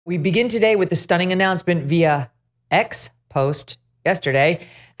We begin today with the stunning announcement via X post yesterday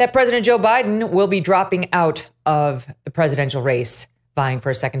that President Joe Biden will be dropping out of the presidential race, vying for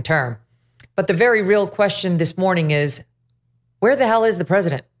a second term. But the very real question this morning is, where the hell is the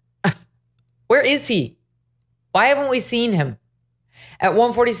president? Where is he? Why haven't we seen him? At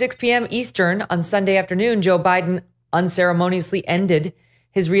 1:46 p.m. Eastern on Sunday afternoon, Joe Biden unceremoniously ended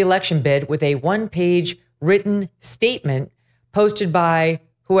his re-election bid with a one-page written statement posted by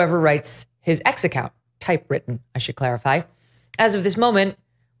whoever writes his X account, typewritten, I should clarify. As of this moment,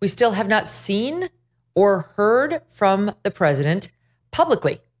 we still have not seen or heard from the president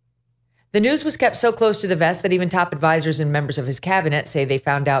publicly. The news was kept so close to the vest that even top advisors and members of his cabinet say they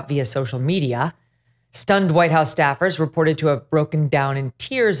found out via social media. Stunned White House staffers reported to have broken down in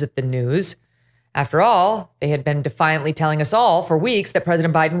tears at the news. After all, they had been defiantly telling us all for weeks that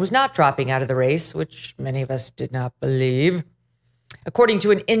President Biden was not dropping out of the race, which many of us did not believe. According to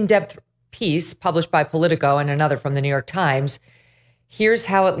an in-depth piece published by Politico and another from the New York Times, here's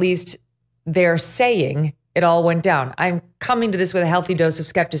how at least they're saying it all went down. I'm coming to this with a healthy dose of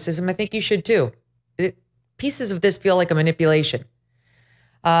skepticism. I think you should too. Pieces of this feel like a manipulation.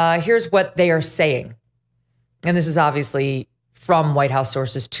 Here's what they are saying. And this is obviously from White House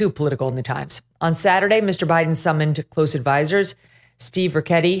sources to Politico in the Times. On Saturday, Mr. Biden summoned close advisors Steve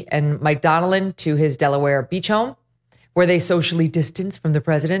Ricchetti and Mike Donnellan to his Delaware beach home, where they socially distanced from the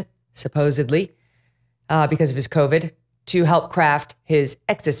president, supposedly, because of his COVID, to help craft his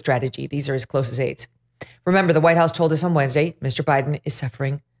exit strategy. These are his closest aides. Remember, the White House told us on Wednesday, Mr. Biden is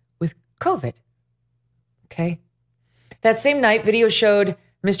suffering with COVID. Okay. That same night, video showed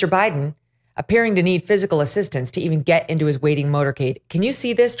Mr. Biden appearing to need physical assistance to even get into his waiting motorcade. Can you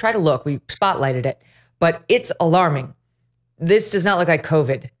see this? Try to look. We spotlighted it, but it's alarming. This does not look like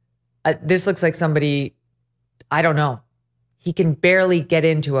COVID. This looks like somebody, I don't know. He can barely get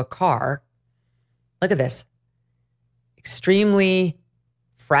into a car. Look at this. Extremely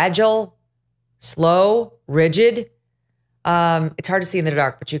fragile, slow, rigid. It's hard to see in the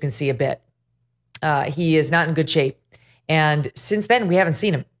dark, but you can see a bit. He is not in good shape. And since then, we haven't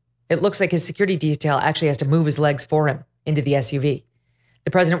seen him. It looks like his security detail actually has to move his legs for him into the SUV.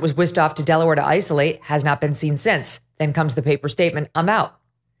 The president was whisked off to Delaware to isolate, has not been seen since. Then comes the paper statement, I'm out.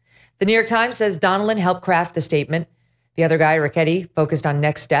 The New York Times says Donnellan helped craft the statement. The other guy, Ricchetti, focused on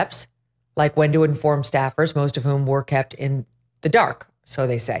next steps, like when to inform staffers, most of whom were kept in the dark, so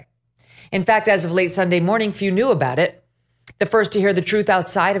they say. In fact, as of late Sunday morning, few knew about it. The first to hear the truth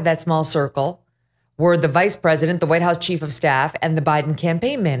outside of that small circle were the vice president, the White House chief of staff, and the Biden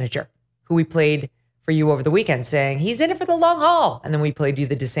campaign manager, who we played for you over the weekend, saying he's in it for the long haul. And then we played you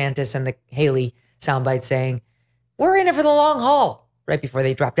the DeSantis and the Haley soundbite saying, we're in it for the long haul, right before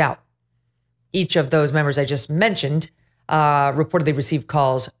they dropped out. Each of those members I just mentioned reportedly received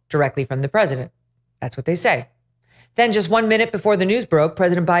calls directly from the president. That's what they say. Then just 1 minute before the news broke,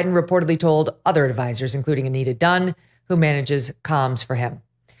 President Biden reportedly told other advisors, including Anita Dunn, who manages comms for him.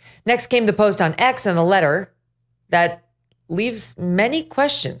 Next came the post on X and the letter that leaves many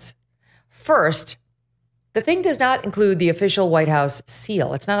questions. First, the thing does not include the official White House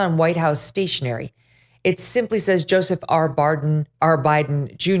seal. It's not on White House stationery. It simply says Joseph R.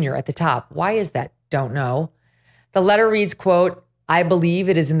 Biden Jr. at the top. Why is that? Don't know. The letter reads, quote, I believe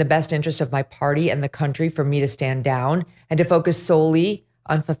it is in the best interest of my party and the country for me to stand down and to focus solely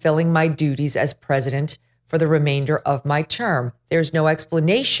on fulfilling my duties as president for the remainder of my term. There's no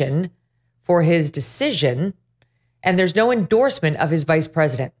explanation for his decision, and there's no endorsement of his vice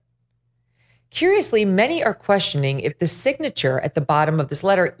president. Curiously, many are questioning if the signature at the bottom of this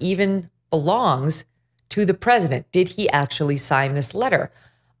letter even belongs to the president. Did he actually sign this letter?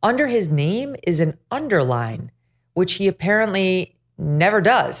 Under his name is an underline, which he apparently never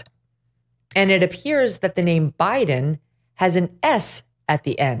does. And it appears that the name Biden has an S at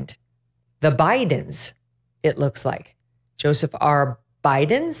the end. The Bidens, it looks like. Joseph R.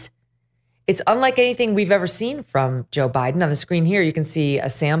 Bidens. It's unlike anything we've ever seen from Joe Biden. On the screen here, you can see a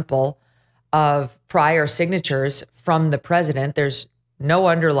sample of prior signatures from the president. There's no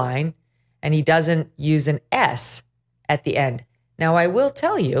underline, and he doesn't use an S at the end. Now, I will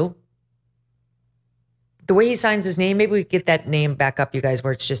tell you, the way he signs his name, maybe we get that name back up, you guys,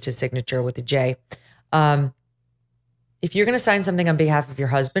 where it's just his signature with a J. If you're going to sign something on behalf of your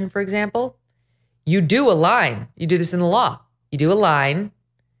husband, for example, you do a line. You do this in the law. You do a line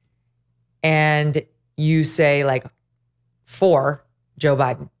and you say like, for Joe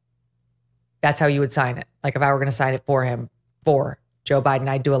Biden. That's how you would sign it. Like if I were going to sign it for him, for Joe Biden,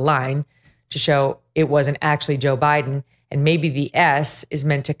 I'd do a line to show it wasn't actually Joe Biden. And maybe the S is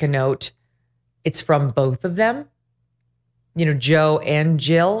meant to connote it's from both of them. Joe and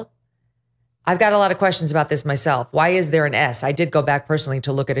Jill. I've got a lot of questions about this myself. Why is there an S? I did go back personally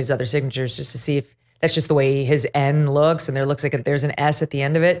to look at his other signatures just to see if that's just the way his N looks, and there looks like there's an S at the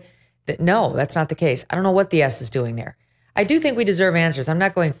end of it. No, that's not the case. I don't know what the S is doing there. I do think we deserve answers. I'm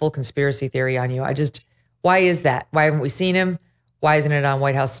not going full conspiracy theory on you. Why is that? Why haven't we seen him? Why isn't it on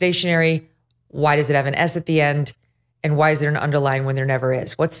White House stationery? Why does it have an S at the end? And why is there an underline when there never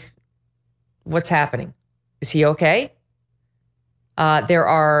is? What's happening? Is he okay? There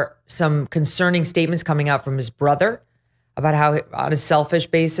are some concerning statements coming out from his brother about how, on a selfish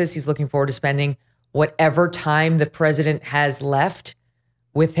basis, he's looking forward to spending whatever time the president has left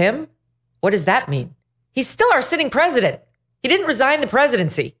with him. What does that mean? He's still our sitting president. He didn't resign the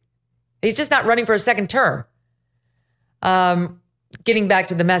presidency. He's just not running for a second term. Getting back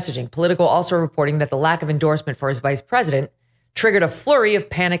to the messaging, Politico also reporting that the lack of endorsement for his vice president triggered a flurry of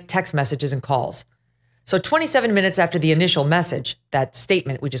panicked text messages and calls. So 27 minutes after the initial message, that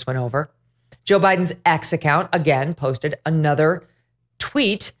statement we just went over, Joe Biden's X account again posted another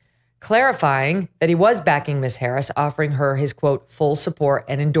tweet clarifying that he was backing Ms. Harris, offering her his, quote, full support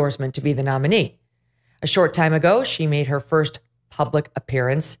and endorsement to be the nominee. A short time ago, she made her first public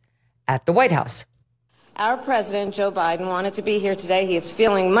appearance at the White House. Our president, Joe Biden, wanted to be here today. He is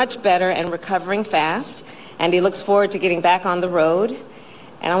feeling much better and recovering fast, and he looks forward to getting back on the road.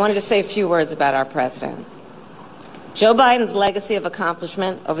 And I wanted to say a few words about our president. Joe Biden's legacy of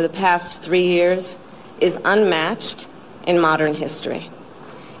accomplishment over the past 3 years is unmatched in modern history.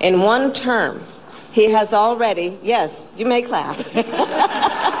 In one term, he has already, yes, you may clap.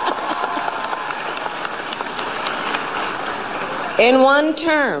 In one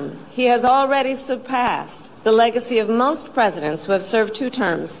term, he has already surpassed the legacy of most presidents who have served 2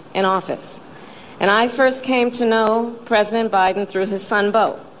 terms in office. And I first came to know President Biden through his son,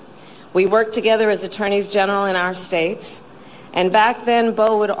 Beau. We worked together as attorneys general in our states. And back then,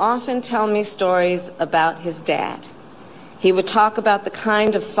 Beau would often tell me stories about his dad. He would talk about the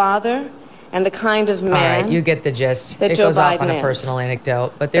kind of father and the kind of man. All right, you get the gist. It goes off on a personal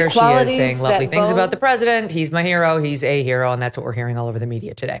anecdote, but there she is saying lovely things about the president. He's my hero. He's a hero. And that's what we're hearing all over the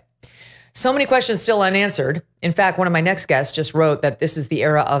media today. So many questions still unanswered. In fact, one of my next guests just wrote that this is the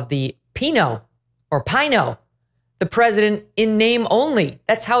era of the Pinot or Pino, the president in name only.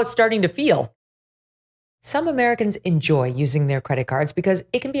 That's how it's starting to feel. Some Americans enjoy using their credit cards because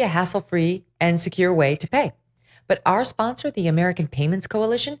it can be a hassle-free and secure way to pay. But our sponsor, the American Payments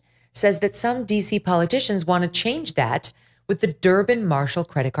Coalition, says that some DC politicians want to change that with the Durbin-Marshall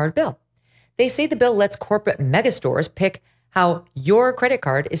credit card bill. They say the bill lets corporate megastores pick how your credit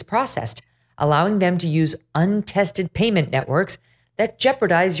card is processed, allowing them to use untested payment networks that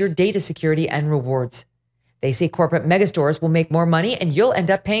jeopardize your data security and rewards. They say corporate megastores will make more money and you'll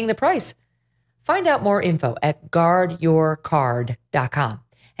end up paying the price. Find out more info at guardyourcard.com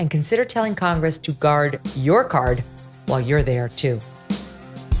and consider telling Congress to guard your card while you're there too.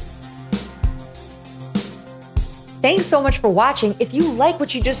 Thanks so much for watching. If you like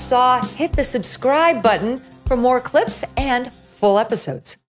what you just saw, hit the subscribe button for more clips and full episodes.